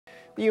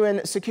The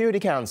UN Security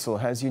Council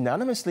has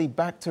unanimously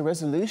backed a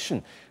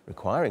resolution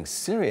requiring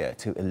Syria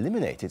to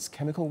eliminate its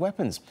chemical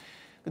weapons.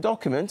 The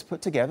document,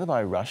 put together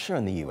by Russia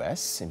and the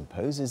US,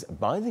 imposes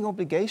binding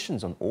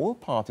obligations on all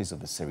parties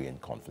of the Syrian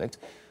conflict,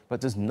 but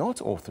does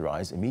not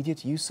authorize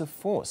immediate use of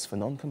force for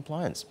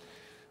non-compliance.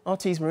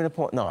 RT's Marina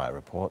Portnaya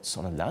reports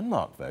on a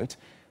landmark vote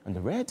and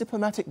a rare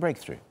diplomatic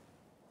breakthrough.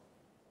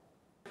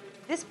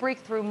 This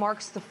breakthrough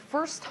marks the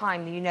first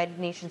time the United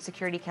Nations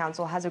Security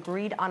Council has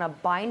agreed on a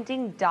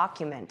binding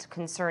document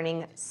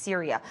concerning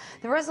Syria.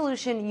 The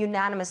resolution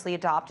unanimously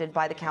adopted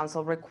by the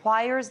Council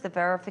requires the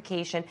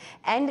verification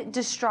and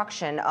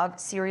destruction of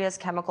Syria's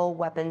chemical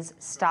weapons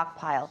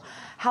stockpile.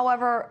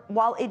 However,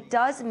 while it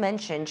does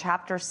mention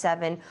Chapter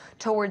 7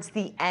 towards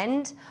the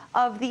end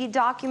of the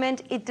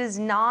document, it does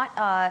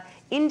not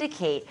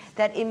indicate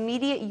that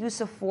immediate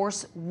use of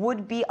force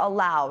would be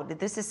allowed.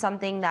 This is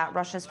something that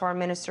Russia's Foreign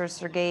Minister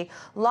Sergei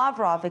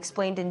Lavrov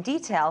explained in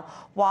detail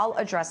while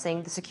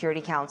addressing the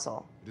Security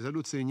Council. The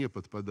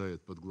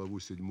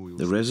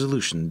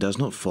resolution does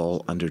not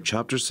fall under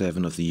Chapter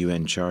 7 of the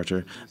UN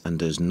Charter and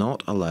does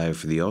not allow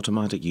for the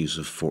automatic use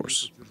of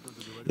force.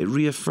 It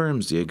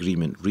reaffirms the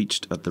agreement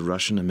reached at the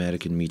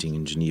Russian-American meeting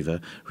in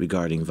Geneva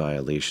regarding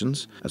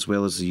violations, as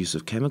well as the use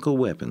of chemical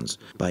weapons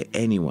by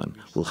anyone,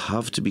 will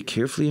have to be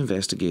carefully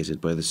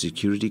investigated by the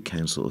Security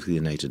Council of the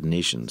United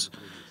Nations.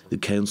 The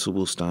Council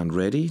will stand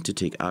ready to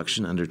take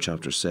action under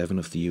Chapter 7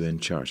 of the UN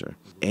Charter.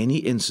 Any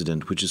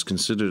incident which is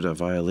considered a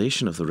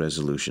violation of the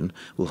resolution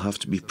will have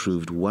to be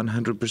proved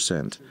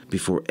 100%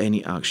 before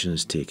any action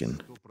is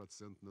taken.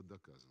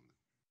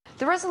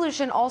 The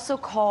resolution also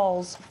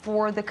calls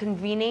for the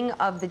convening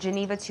of the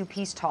Geneva II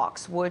peace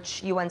talks,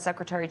 which UN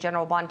Secretary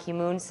General Ban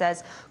Ki-moon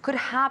says could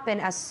happen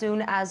as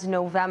soon as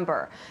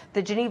November.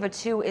 The Geneva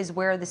II is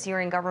where the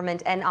Syrian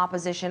government and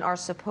opposition are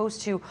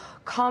supposed to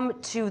come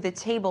to the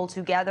table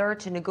together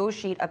to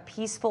negotiate a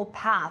peaceful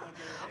path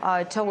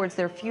towards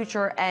their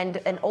future and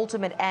an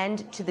ultimate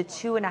end to the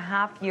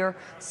 2.5-year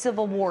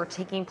civil war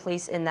taking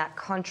place in that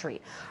country.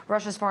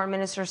 Russia's Foreign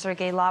Minister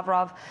Sergei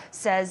Lavrov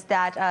says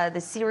that the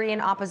Syrian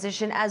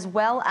opposition, as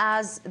well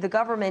as the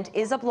government,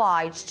 is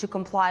obliged to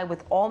comply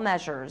with all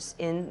measures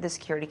in the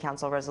Security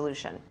Council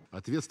resolution.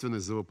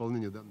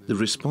 The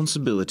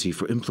responsibility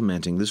for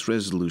implementing this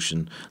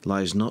resolution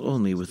lies not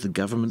only with the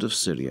government of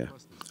Syria.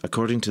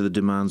 According to the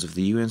demands of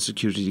the UN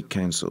Security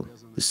Council,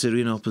 the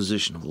Syrian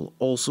opposition will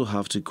also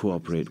have to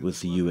cooperate with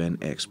the UN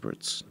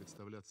experts.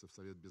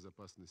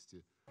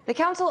 The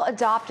Council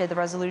adopted the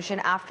resolution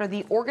after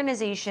the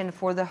Organization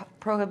for the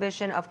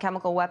Prohibition of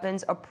Chemical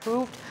Weapons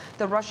approved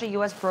the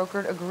Russia-US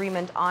brokered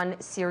agreement on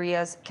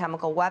Syria's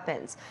chemical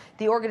weapons.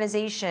 The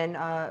organization,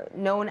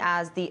 known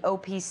as the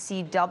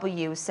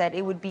OPCW, said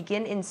it would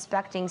begin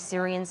inspecting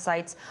Syrian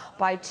sites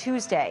by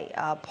Tuesday,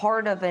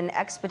 part of an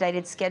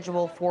expedited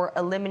schedule for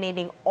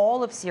eliminating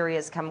all of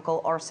Syria's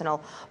chemical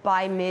arsenal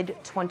by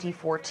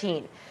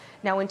mid-2014.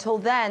 Now, until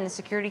then, the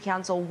Security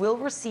Council will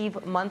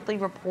receive monthly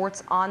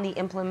reports on the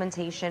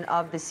implementation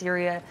of the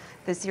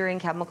Syrian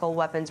chemical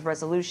weapons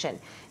resolution.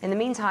 In the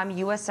meantime,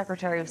 U.S.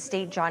 Secretary of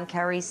State John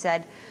Kerry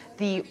said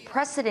the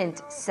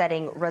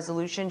precedent-setting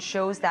resolution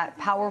shows that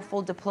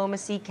powerful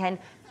diplomacy can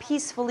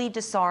peacefully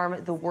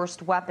disarm the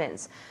worst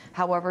weapons.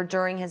 However,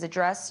 during his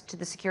address to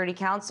the Security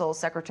Council,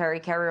 Secretary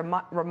Kerry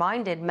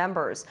reminded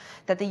members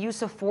that the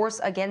use of force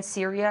against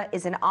Syria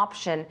is an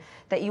option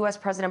that U.S.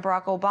 President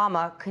Barack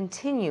Obama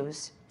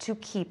continues to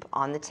keep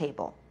on the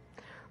table.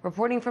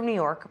 Reporting from New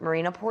York,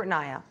 Marina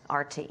Portnaya,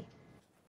 RT.